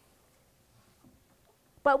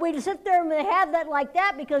 But we sit there and they have that like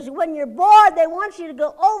that because when you're bored, they want you to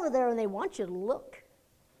go over there and they want you to look.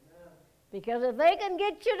 Because if they can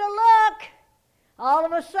get you to look, all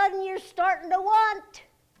of a sudden you're starting to want.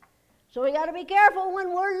 So we got to be careful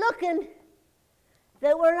when we're looking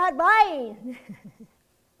that we're not buying.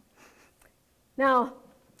 Now,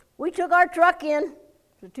 we took our truck in,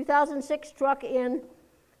 the 2006 truck in,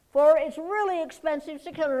 for its really expensive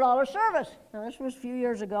 $600 service. Now, this was a few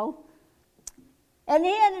years ago. And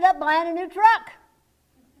he ended up buying a new truck.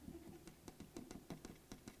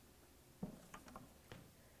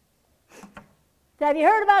 Have you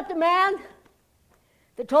heard about the man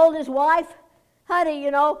that told his wife, honey,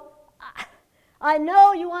 you know, I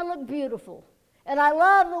know you want to look beautiful, and I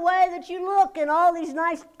love the way that you look and all these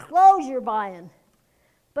nice clothes you're buying.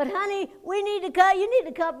 But honey, you need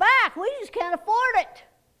to cut back. We just can't afford it.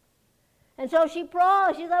 And so she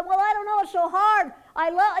promised. She's like, well, I don't know, it's so hard. I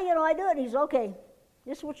do it. And he's okay.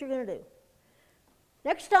 This is what you're going to do.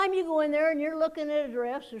 Next time you go in there and you're looking at a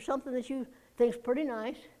dress or something that you think's pretty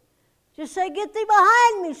nice, just say, get thee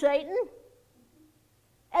behind me, Satan.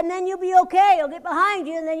 And then you'll be okay. He'll get behind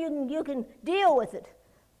you, and then you can deal with it.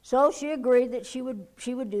 So she agreed that she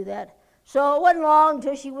would do that. So it wasn't long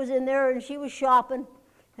until she was in there and she was shopping,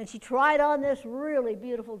 and she tried on this really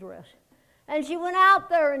beautiful dress. And she went out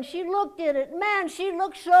there and she looked at it. Man, she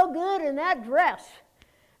looked so good in that dress.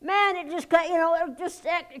 Man, it just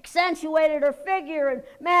accentuated her figure and,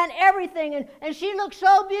 man, everything. And she looked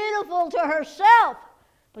so beautiful to herself.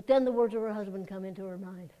 But then the words of her husband come into her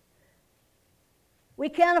mind. We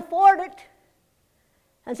can't afford it.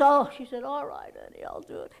 And so she said, all right, honey, I'll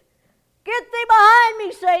do it. Get thee behind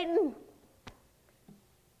me, Satan.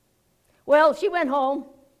 Well, she went home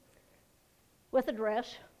with a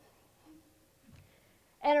dress.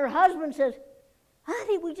 And her husband says,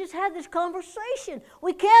 honey, we just had this conversation.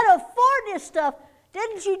 We can't afford this stuff.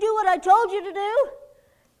 Didn't you do what I told you to do?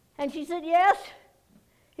 And she said, yes.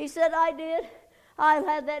 He said, I did. I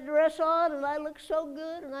had that dress on, and I look so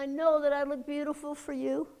good, and I know that I look beautiful for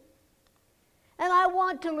you. And I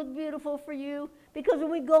want to look beautiful for you, because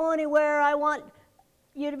when we go anywhere, I want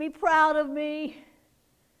you to be proud of me.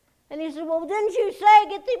 And he said, well, didn't you say,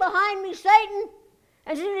 get thee behind me, Satan?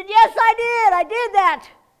 And she said, yes, I did that.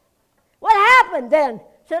 What happened then?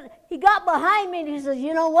 So he got behind me, and he says,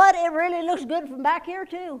 you know what? It really looks good from back here,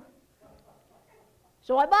 too.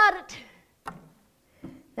 So I bought it.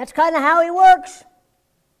 That's kind of how he works.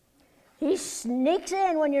 He sneaks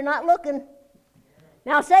in when you're not looking.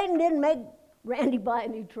 Now, Satan didn't make Randy buy a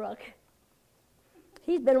new truck.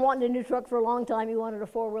 He's been wanting a new truck for a long time. He wanted a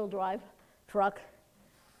four-wheel drive truck.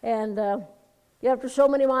 And after so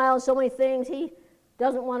many miles, so many things, he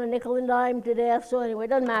doesn't want a nickel and dime to death. So anyway, it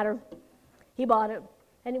doesn't matter. He bought it.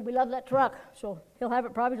 And we love that truck. So he'll have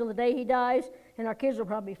it probably till the day he dies. And our kids will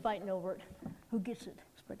probably be fighting over it. Who gets it?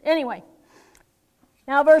 But anyway.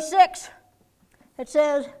 Now, verse 6, it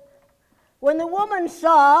says, when the woman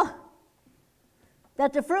saw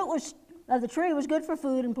that the fruit of the tree was good for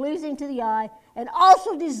food and pleasing to the eye, and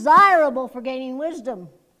also desirable for gaining wisdom,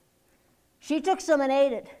 she took some and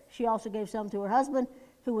ate it. She also gave some to her husband,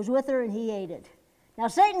 who was with her, and he ate it. Now,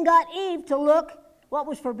 Satan got Eve to look what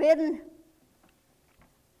was forbidden,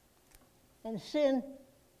 and sin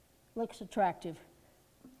looks attractive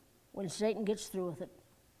when Satan gets through with it.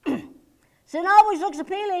 Sin always looks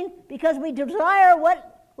appealing because we desire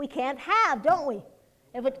what we can't have, don't we?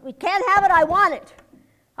 If we can't have it, I want it.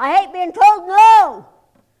 I hate being told no.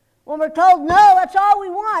 When we're told no, that's all we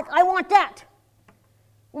want. I want that.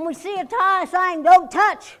 When we see a sign, don't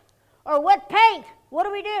touch, or wet paint, what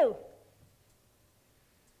do?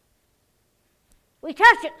 We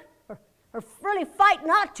touch it, or really fight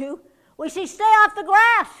not to. We see stay off the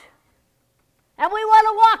grass, and we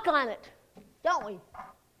want to walk on it, don't we?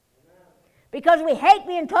 Because we hate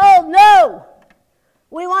being told no.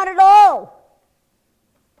 We want it all.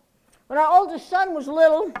 When our oldest son was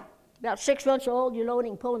little, about 6 months old, and he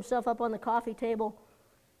can pull himself up on the coffee table.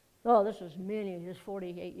 Oh, this is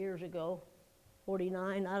 48 years ago,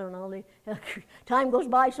 49, I don't know. Time goes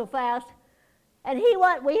by so fast. And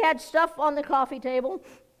we had stuff on the coffee table,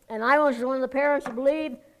 and I was one of the parents who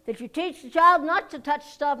believed that you teach the child not to touch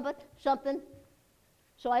something,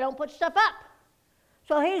 so I don't put stuff up.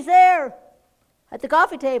 So he's there at the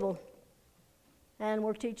coffee table, and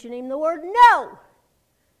we're teaching him the word no.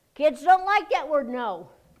 Kids don't like that word no.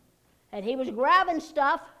 And he was grabbing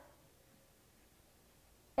stuff,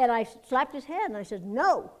 And I slapped his hand, and I said,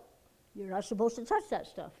 no, you're not supposed to touch that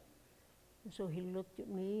stuff. And so he looked at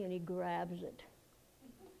me, and he grabs it.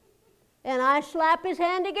 And I slap his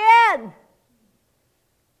hand again.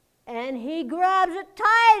 And he grabs it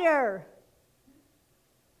tighter.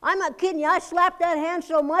 I'm not kidding you. I slapped that hand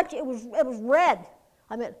so much, it was red.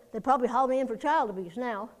 I mean, they'd probably haul me in for child abuse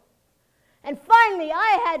now. And finally,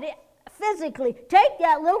 I had to physically take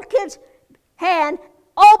that little kid's hand,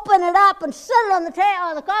 open it up, and sit it on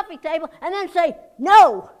the coffee table, and then say,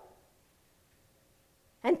 no.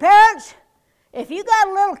 And parents, if you got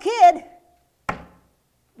a little kid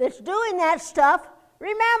that's doing that stuff,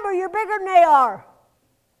 remember, you're bigger than they are.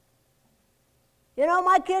 You know,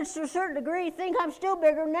 my kids, to a certain degree, think I'm still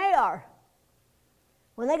bigger than they are.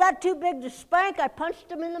 When they got too big to spank, I punched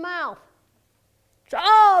them in the mouth. So,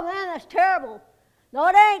 oh, man, that's terrible. No,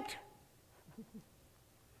 it ain't.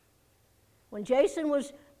 When Jason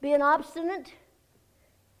was being obstinate,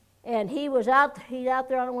 and he's out there, I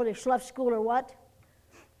don't know whether he left school or what,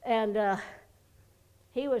 and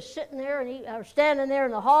he was sitting there, and I was standing there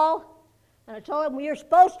in the hall, and I told him, well, you're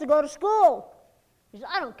supposed to go to school. He said,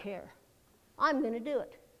 I don't care. I'm going to do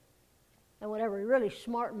it. And whatever, he really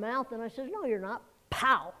smart mouth, and I said, no, you're not.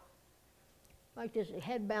 Pow! Like this, his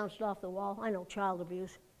head bounced off the wall. I know, child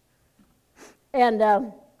abuse. And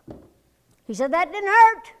he said, that didn't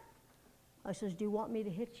hurt. I says, do you want me to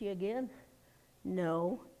hit you again?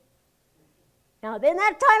 No. Now, in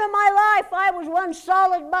that time of my life, I was one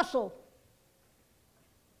solid muscle.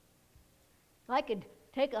 I could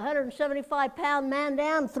take a 175-pound man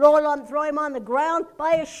down, throw him on the ground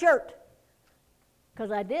by his shirt.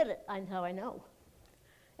 Because I did it. That's how I know.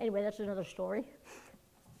 Anyway, that's another story.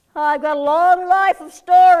 I've got a long life of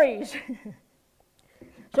stories.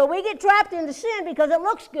 So we get trapped into sin because it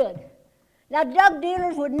looks good. Now, drug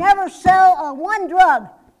dealers would never sell one drug,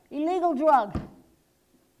 illegal drug,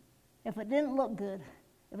 if it didn't look good,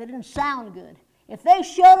 if it didn't sound good. If they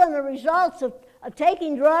showed them the results of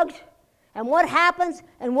taking drugs and what happens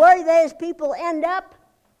and where those people end up,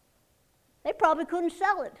 they probably couldn't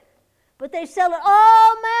sell it. But they sell it,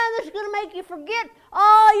 oh man, this is going to make you forget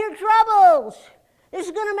all your troubles. This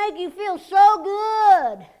is going to make you feel so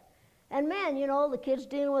good. And man, you know, the kid's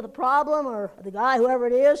dealing with a problem, or the guy, whoever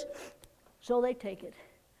it is, so they take it.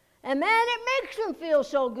 And man, it makes them feel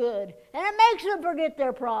so good. And it makes them forget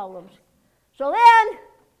their problems. So then,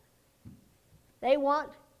 they want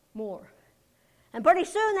more. And pretty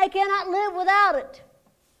soon they cannot live without it.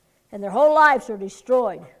 And their whole lives are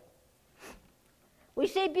destroyed. We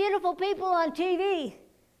see beautiful people on TV.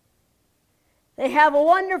 They have a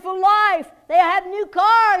wonderful life. They have new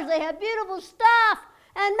cars. They have beautiful stuff.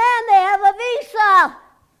 And man, they have a visa.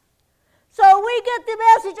 So we get the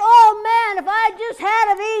message, oh man, if I just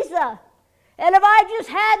had a visa, and if I just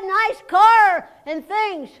had a nice car and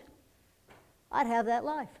things, I'd have that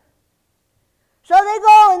life. So they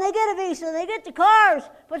go and they get a visa, and they get the cars,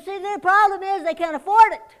 but see, their problem is they can't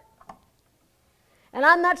afford it. And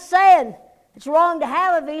I'm not saying it's wrong to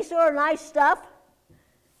have a visa or nice stuff,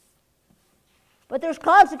 but there's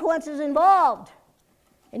consequences involved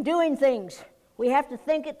in doing things. We have to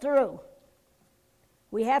think it through.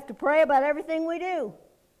 We have to pray about everything we do.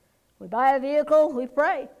 We buy a vehicle, we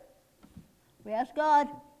pray. We ask God,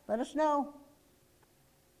 let us know.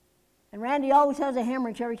 And Randy always has a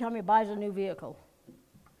hemorrhage every time he buys a new vehicle.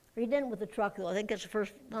 He didn't with the truck, though. I think it's the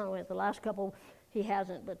first, I don't know, the last couple he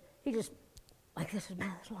hasn't, but he just, like this is,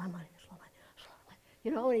 man, that's a lot of money, that's a lot of money, that's a lot of money.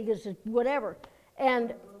 You know, and he just, whatever.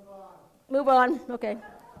 And move on, okay.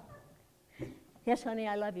 Yes, honey,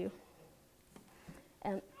 I love you.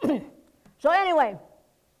 And so anyway,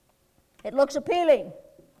 it looks appealing.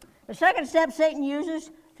 The second step Satan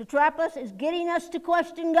uses to trap us is getting us to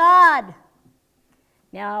question God.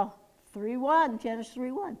 Now, 3:1, Genesis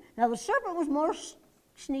 3:1. Now the serpent was more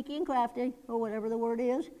sneaky and crafty, or whatever the word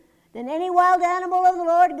is, than any wild animal of the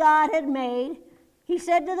Lord God had made. He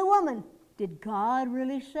said to the woman, did God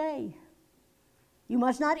really say, you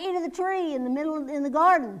must not eat of the tree in the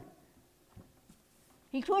garden?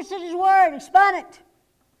 He twisted his word, he spun it.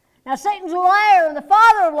 Now Satan's a liar and the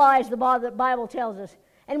father of lies, the Bible tells us,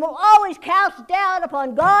 and will always cast doubt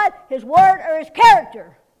upon God, his word, or his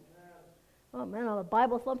character. Oh man, I'm a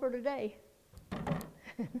Bible thumper today.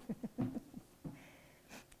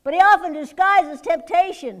 But he often disguises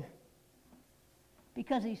temptation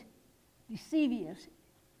because he's deceivious,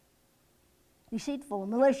 deceitful,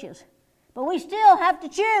 and malicious. But we still have to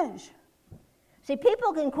choose. See,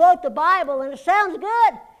 people can quote the Bible and it sounds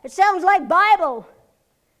good. It sounds like Bible.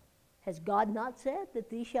 Has God not said that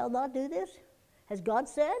thee shall not do this? Has God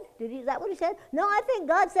said? Is that what he said? No, I think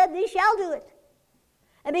God said thee shall do it.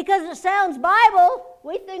 And because it sounds Bible,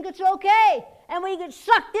 we think it's okay. And we get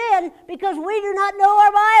sucked in because we do not know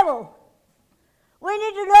our Bible. We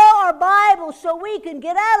need to know our Bible so we can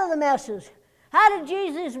get out of the messes. How did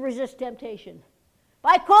Jesus resist temptation?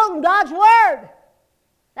 By quoting God's Word.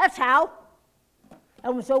 That's how.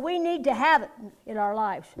 And so we need to have it in our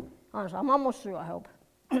lives. Honestly, I'm almost through, I hope.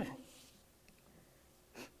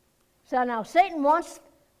 So now Satan wants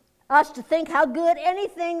us to think how good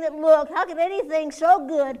anything that looks, how could anything so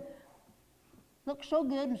good, look so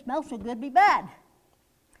good and smell so good, be bad?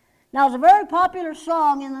 Now, it's a very popular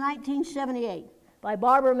song in the 1978 by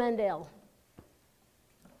Barbara Mendel.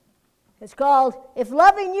 It's called, If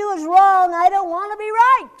Loving You Is Wrong, I Don't Want to Be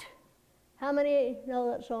Right. How many know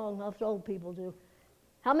that song? Us old people do.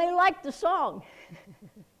 How many like the song?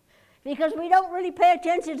 Because we don't really pay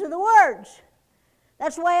attention to the words.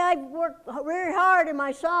 That's why I work very hard in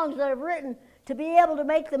my songs that I've written to be able to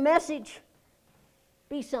make the message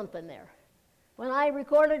be something there. When I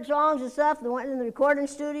recorded songs and stuff, went in the recording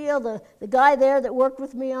studio, the guy there that worked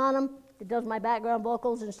with me on them, that does my background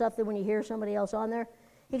vocals and stuff, that when you hear somebody else on there,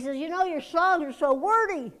 he says, you know, your songs are so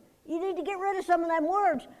wordy. You need to get rid of some of them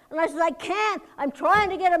words. And I said, I can't. I'm trying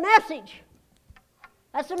to get a message.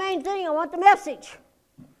 That's the main thing. I want the message.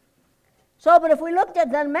 So, but if we looked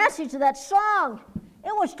at the message of that song,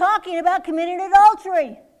 it was talking about committing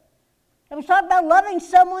adultery. It was talking about loving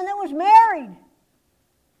someone that was married.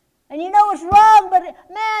 And you know it's wrong, but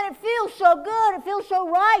man, it feels so good. It feels so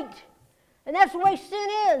right. And that's the way sin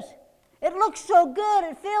is. It looks so good.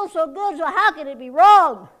 It feels so good. So how can it be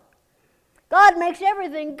wrong? God makes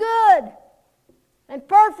everything good and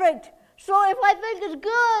perfect. So if I think it's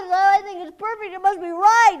good, I think it's perfect, it must be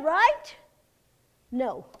right, right?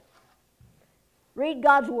 No. Read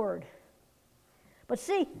God's Word. But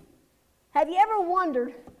see, have you ever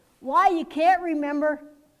wondered why you can't remember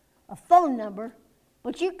a phone number,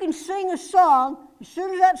 but you can sing a song as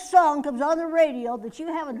soon as that song comes on the radio that you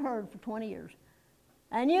haven't heard for 20 years?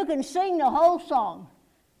 And you can sing the whole song.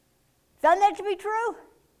 Found that to be true?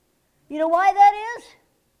 You know why that is?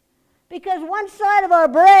 Because one side of our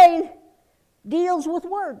brain deals with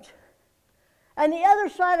words, and the other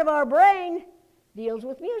side of our brain deals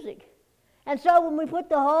with music. And so when we put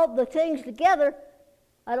the things together,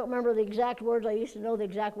 I don't remember the exact words. I used to know the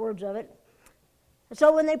exact words of it. And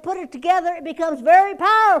so when they put it together, it becomes very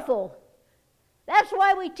powerful. That's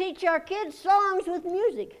why we teach our kids songs with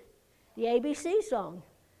music. The ABC song.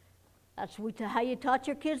 That's how you taught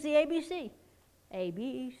your kids the ABC. A,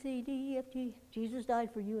 B, C, D, E, F, G. Jesus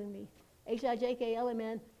died for you and me.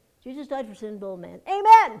 H-I-J-K-L-M-N. Jesus died for sin, bull man.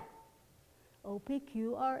 Amen.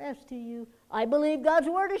 O-P-Q-R-S-T-U. I believe God's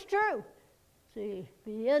Word is true.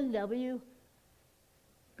 C-B-N-W.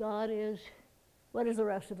 God is, what is the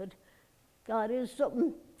rest of it? God is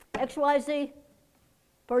something, X-Y-Z,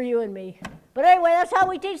 for you and me. But anyway, that's how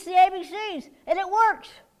we teach the ABCs, and it works.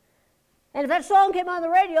 And if that song came on the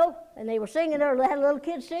radio, and they were singing it, or they had little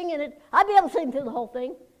kids singing it, I'd be able to sing through the whole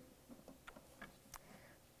thing.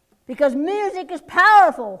 Because music is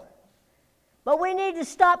powerful. But we need to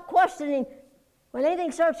stop questioning. When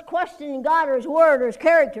anything starts questioning God or His Word or His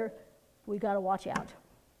character, we've got to watch out.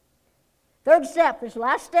 Third step, this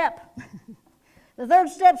last step. The third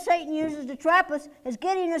step Satan uses to trap us is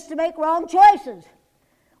getting us to make wrong choices.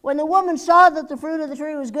 When the woman saw that the fruit of the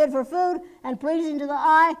tree was good for food and pleasing to the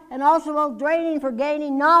eye and also both draining for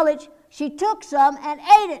gaining knowledge, she took some and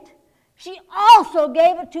ate it. She also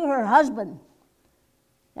gave it to her husband.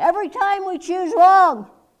 Every time we choose wrong,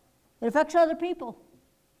 it affects other people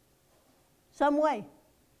some way.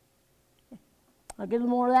 I'll get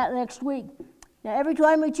more of that next week. Now, every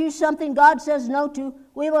time we choose something God says no to,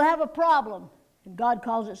 we will have a problem, and God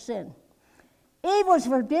calls it sin. Eve was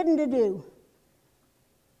forbidden to do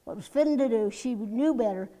what was fitting to do. She knew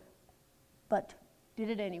better, but did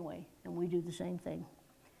it anyway, and we do the same thing.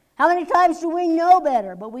 How many times do we know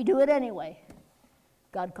better, but we do it anyway?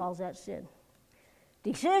 God calls that sin.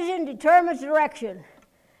 Decision determines direction,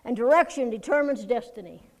 and direction determines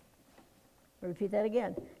destiny. I'll repeat that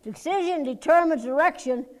again. Decision determines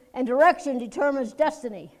direction, and direction determines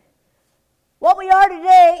destiny. What we are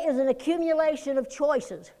today is an accumulation of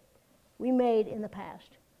choices we made in the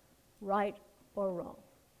past, right or wrong.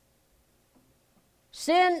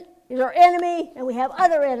 Sin is our enemy, and we have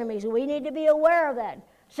other enemies, and we need to be aware of that.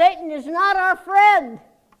 Satan is not our friend.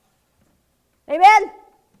 Amen?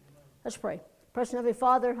 Let's pray. Precious Heavenly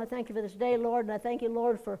Father, I thank you for this day, Lord, and I thank you,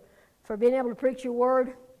 Lord, for being able to preach your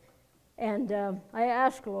word. And I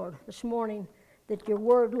ask, Lord, this morning that your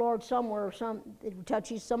word, Lord, somewhere, it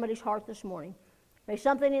touches somebody's heart this morning. May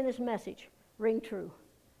something in this message ring true.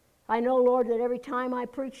 I know, Lord, that every time I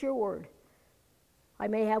preach your word, I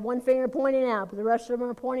may have one finger pointing out, but the rest of them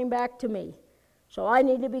are pointing back to me. So I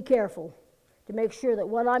need to be careful to make sure that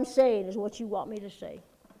what I'm saying is what you want me to say.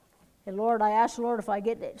 And Lord, I ask, Lord, if I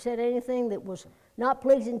said anything that was not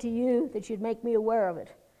pleasing to you, that you'd make me aware of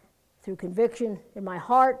it through conviction in my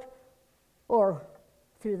heart or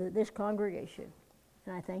through this congregation.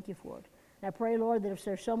 And I thank you for it. And I pray, Lord, that if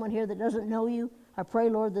there's someone here that doesn't know you, I pray,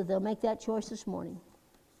 Lord, that they'll make that choice this morning.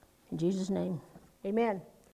 In Jesus' name, amen.